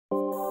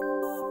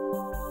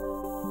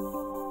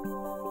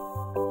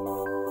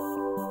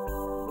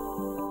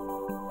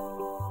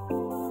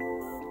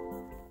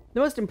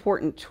most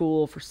important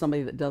tool for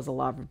somebody that does a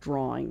lot of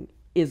drawing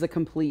is a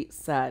complete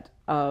set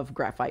of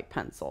graphite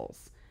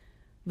pencils.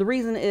 The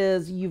reason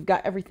is you've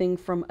got everything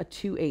from a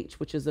 2H,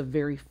 which is a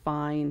very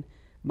fine,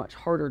 much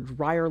harder,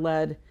 drier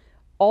lead,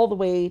 all the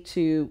way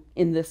to,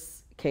 in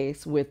this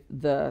case, with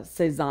the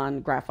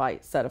Cezanne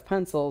Graphite set of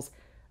pencils,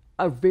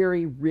 a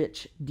very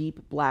rich,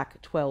 deep black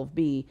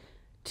 12B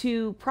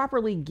to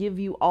properly give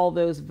you all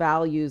those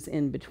values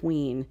in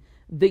between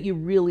that you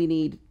really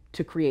need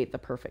to create the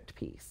perfect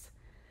piece.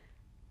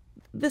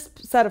 This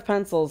set of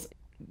pencils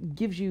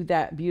gives you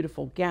that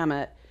beautiful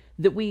gamut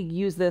that we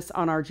use this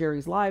on our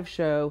Jerry's Live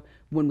show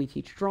when we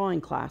teach drawing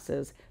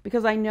classes,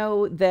 because I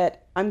know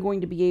that I'm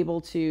going to be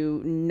able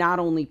to not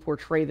only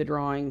portray the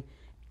drawing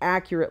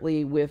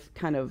accurately with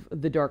kind of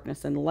the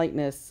darkness and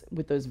lightness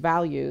with those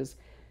values,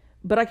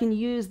 but I can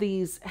use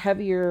these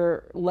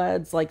heavier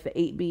leads like the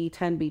 8B,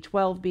 10B,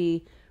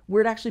 12B,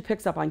 where it actually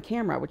picks up on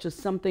camera, which is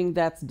something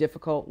that's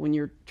difficult when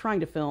you're trying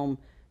to film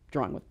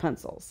drawing with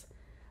pencils.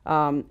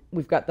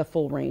 We've got the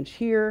full range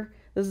here.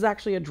 This is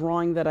actually a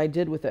drawing that I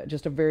did with it,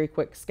 just a very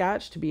quick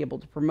sketch to be able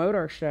to promote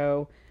our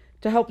show,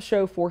 to help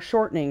show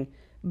foreshortening,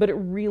 but it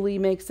really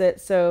makes it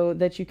so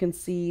that you can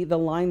see the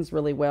lines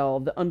really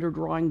well. The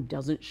underdrawing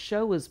doesn't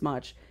show as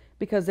much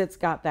because it's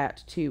got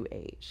that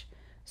 2H.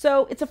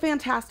 So it's a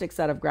fantastic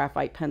set of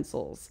graphite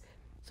pencils.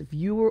 So if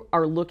you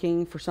are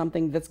looking for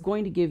something that's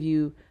going to give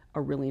you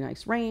a really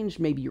nice range,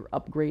 maybe you're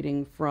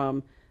upgrading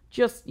from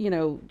just,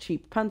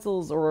 cheap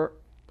pencils, or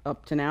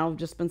up to now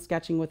just been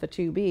sketching with a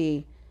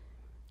 2B,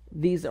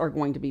 these are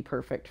going to be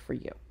perfect for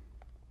you.